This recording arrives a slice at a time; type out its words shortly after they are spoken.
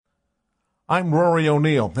I'm Rory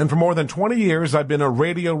O'Neill, and for more than 20 years, I've been a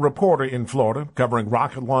radio reporter in Florida, covering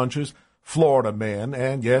rocket launches, Florida Man,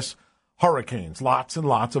 and yes, hurricanes, lots and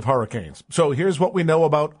lots of hurricanes. So here's what we know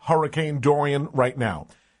about Hurricane Dorian right now.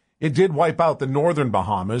 It did wipe out the northern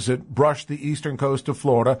Bahamas. It brushed the eastern coast of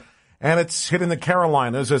Florida, and it's hitting the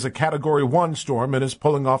Carolinas as a Category 1 storm and is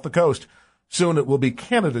pulling off the coast. Soon it will be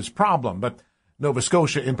Canada's problem, but Nova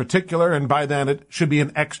Scotia in particular, and by then it should be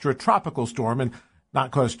an extratropical storm and not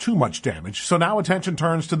cause too much damage. So now attention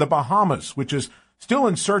turns to the Bahamas, which is still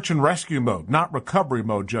in search and rescue mode, not recovery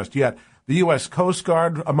mode just yet. The U.S. Coast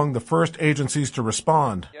Guard among the first agencies to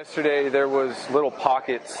respond. Yesterday there was little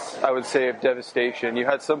pockets, I would say, of devastation. You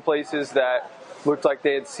had some places that looked like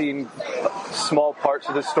they had seen small parts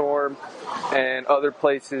of the storm, and other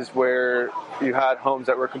places where you had homes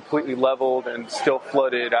that were completely leveled and still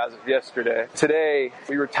flooded as of yesterday. Today,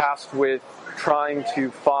 we were tasked with trying to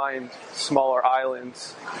find smaller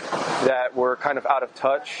islands that were kind of out of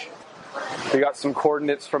touch. We got some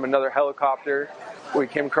coordinates from another helicopter. We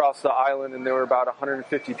came across the island, and there were about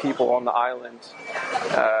 150 people on the island.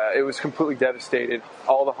 It was completely devastated.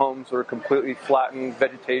 All the homes were completely flattened,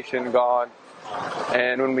 vegetation gone.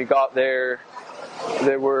 And when we got there,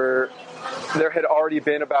 there had already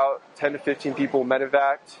been about 10 to 15 people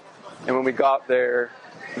medevaced. And when we got there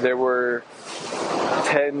were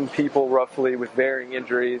 10 people roughly with varying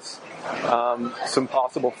injuries, some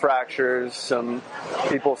possible fractures. Some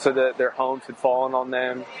people said that their homes had fallen on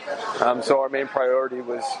them. So our main priority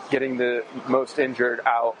was getting the most injured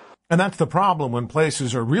out. And that's the problem when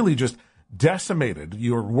places are really just decimated.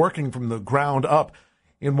 You're working from the ground up.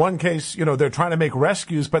 In one case, they're trying to make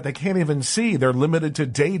rescues, but they can't even see. They're limited to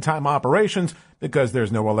daytime operations because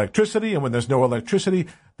there's no electricity, and when there's no electricity,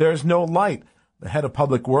 there's no light. The head of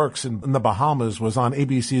public works in the Bahamas was on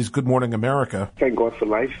ABC's Good Morning America. Thank God for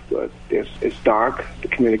life, but it's dark. The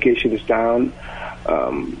communication is down.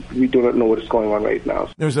 We do not know what is going on right now.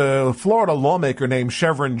 There's a Florida lawmaker named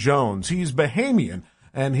Chevron Jones. He's Bahamian,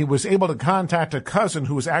 and he was able to contact a cousin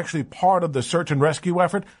who was actually part of the search and rescue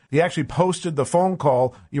effort. He actually posted the phone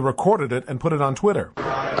call, he recorded it, and put it on Twitter.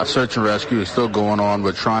 Our search and rescue is still going on.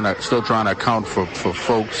 We're still trying to account for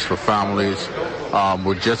folks, for families.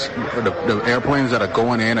 We're just the airplanes that are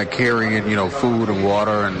going in are carrying, food and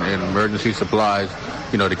water and emergency supplies,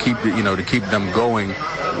 to keep them going,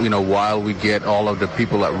 while we get all of the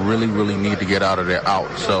people that really, really need to get out of there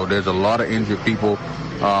out. So there's a lot of injured people.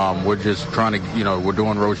 We're just trying to, we're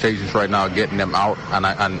doing rotations right now, getting them out.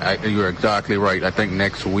 And you're exactly right. I think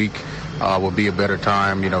next week will be a better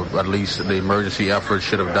time. At least the emergency efforts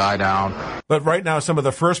should have died down. But right now, some of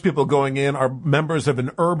the first people going in are members of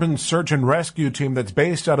an urban search and rescue team that's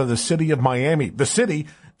based out of the city of Miami. The city,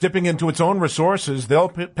 dipping into its own resources, they'll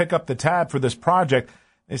pick up the tab for this project.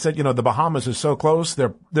 They said, the Bahamas is so close,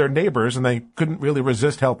 they're neighbors, and they couldn't really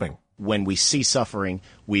resist helping. When we see suffering,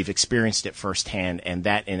 we've experienced it firsthand, and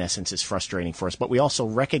that, in essence, is frustrating for us. But we also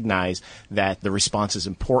recognize that the response is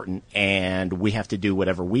important, and we have to do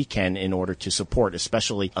whatever we can in order to support,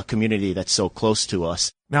 especially a community that's so close to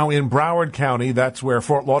us. Now, in Broward County, that's where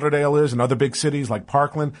Fort Lauderdale is, and other big cities like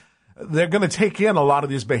Parkland, they're going to take in a lot of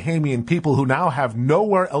these Bahamian people who now have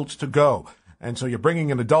nowhere else to go. And so you're bringing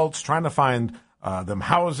in adults, trying to find them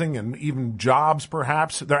housing and even jobs,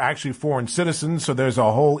 perhaps. They're actually foreign citizens, so there's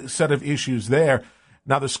a whole set of issues there.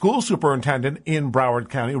 Now, the school superintendent in Broward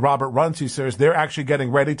County, Robert Runcie, says they're actually getting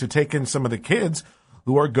ready to take in some of the kids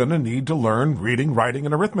who are going to need to learn reading, writing,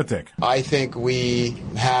 and arithmetic. I think we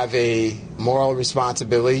have a moral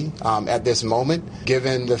responsibility at this moment,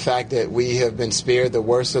 given the fact that we have been spared the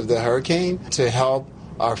worst of the hurricane, to help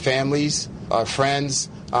our families, our friends,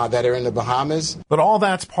 that are in the Bahamas. But all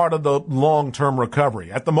that's part of the long-term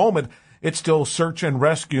recovery. At the moment, it's still search and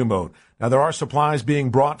rescue mode. Now, there are supplies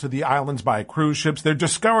being brought to the islands by cruise ships. They're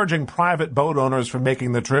discouraging private boat owners from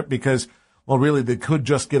making the trip because, well, really, they could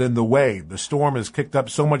just get in the way. The storm has kicked up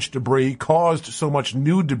so much debris, caused so much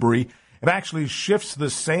new debris, it actually shifts the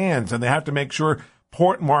sands, and they have to make sure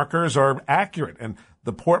port markers are accurate. And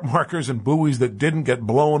the port markers and buoys that didn't get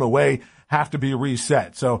blown away have to be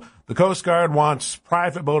reset. So the Coast Guard wants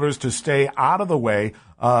private boaters to stay out of the way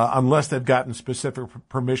unless they've gotten specific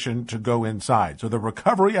permission to go inside. So the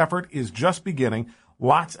recovery effort is just beginning.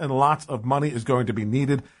 Lots and lots of money is going to be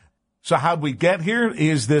needed. So how'd we get here?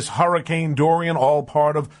 Is this Hurricane Dorian all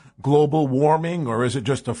part of global warming, or is it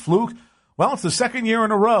just a fluke? Well, it's the second year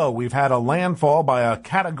in a row we've had a landfall by a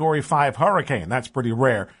Category 5 hurricane. That's pretty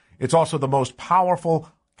rare. It's also the most powerful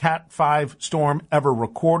Cat 5 storm ever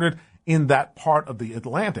recorded in that part of the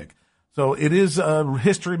Atlantic. So it is a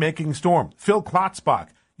history-making storm. Phil Klotzbach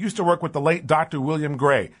used to work with the late Dr. William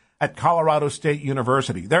Gray. at Colorado State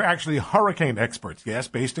University. They're actually hurricane experts, yes,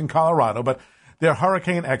 based in Colorado, but they're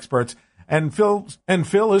hurricane experts. And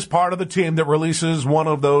Phil is part of the team that releases one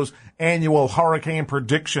of those annual hurricane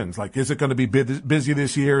predictions. Like, is it going to be busy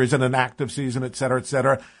this year? Is it an active season, et cetera, et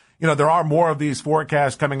cetera? You know, there are more of these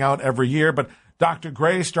forecasts coming out every year, but Dr.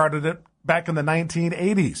 Gray started it back in the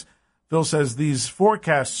 1980s. Phil says these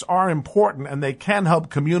forecasts are important and they can help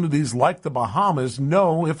communities like the Bahamas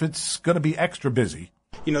know if it's going to be extra busy.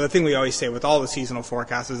 You know, the thing we always say with all the seasonal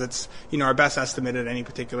forecasts is it's, you know, our best estimate at any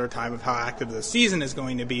particular time of how active the season is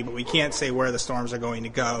going to be, but we can't say where the storms are going to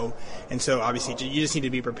go. And so obviously you just need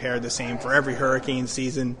to be prepared the same for every hurricane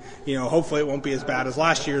season. You know, hopefully it won't be as bad as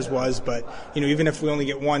last year's was, but, you know, even if we only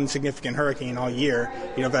get one significant hurricane all year,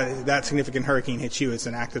 you know, if that significant hurricane hits you, it's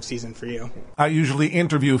an active season for you. I usually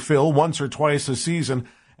interview Phil once or twice a season,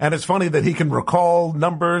 and it's funny that he can recall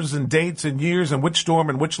numbers and dates and years and which storm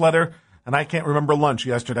and which letter. And I can't remember lunch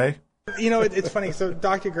yesterday. You know, it's funny. So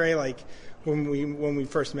Dr. Gray, like, when we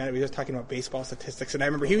first met, we were just talking about baseball statistics, and I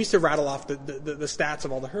remember he used to rattle off the stats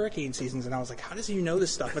of all the hurricane seasons, and I was like, how does he know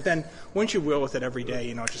this stuff? But then once you wheel with it every day,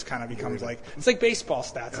 you know, it just kind of becomes like, it's like baseball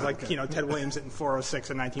stats. It's like, you know, Ted Williams hitting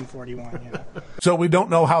 406 in 1941, you know. So we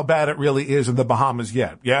don't know how bad it really is in the Bahamas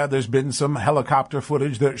yet. Yeah, there's been some helicopter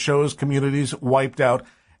footage that shows communities wiped out,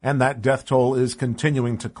 and that death toll is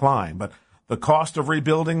continuing to climb. But the cost of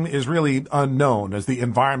rebuilding is really unknown as the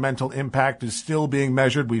environmental impact is still being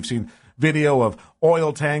measured. We've seen video of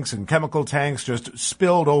oil tanks and chemical tanks just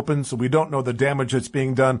spilled open, so we don't know the damage that's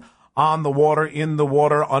being done on the water, in the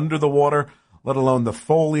water, under the water, let alone the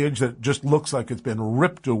foliage that just looks like it's been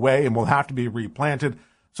ripped away and will have to be replanted.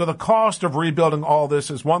 So the cost of rebuilding all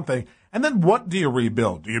this is one thing. And then what do you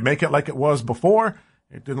rebuild? Do you make it like it was before?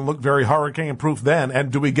 It didn't look very hurricane-proof then.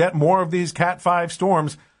 And do we get more of these Cat 5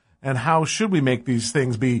 storms? And how should we make these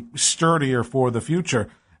things be sturdier for the future?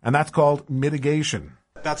 And that's called mitigation.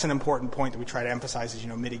 That's an important point that we try to emphasize is, you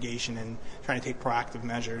know, mitigation and trying to take proactive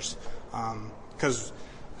measures. Because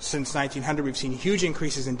since 1900, we've seen huge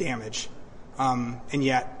increases in damage, and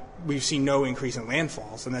yet we've seen no increase in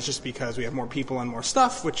landfalls. And that's just because we have more people and more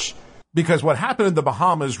stuff, which... Because what happened in the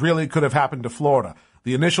Bahamas really could have happened to Florida.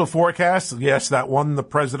 The initial forecast, yes, that one the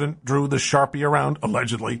president drew the Sharpie around,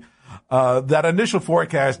 allegedly. That initial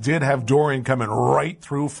forecast did have Dorian coming right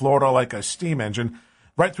through Florida like a steam engine,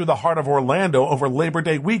 right through the heart of Orlando over Labor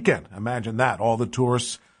Day weekend. Imagine that, all the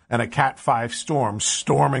tourists and a Cat 5 storm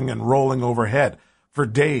storming and rolling overhead for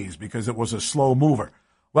days because it was a slow mover.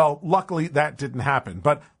 Well, luckily that didn't happen.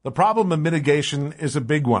 But the problem of mitigation is a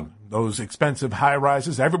big one. Those expensive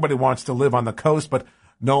high-rises, everybody wants to live on the coast, but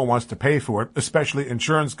no one wants to pay for it, especially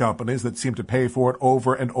insurance companies that seem to pay for it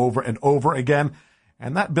over and over and over again.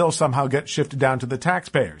 And that bill somehow gets shifted down to the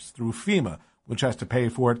taxpayers through FEMA, which has to pay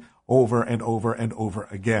for it over and over and over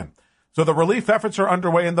again. So the relief efforts are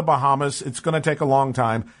underway in the Bahamas. It's going to take a long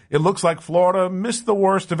time. It looks like Florida missed the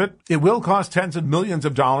worst of it. It will cost tens of millions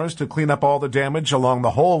of dollars to clean up all the damage along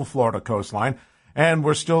the whole Florida coastline. And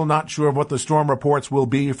we're still not sure what the storm reports will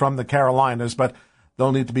be from the Carolinas, but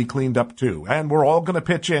they'll need to be cleaned up too. And we're all going to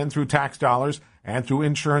pitch in through tax dollars and through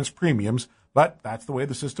insurance premiums. But that's the way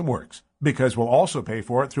the system works, because we'll also pay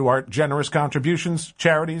for it through our generous contributions,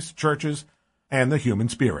 charities, churches, and the human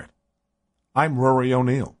spirit. I'm Rory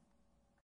O'Neill.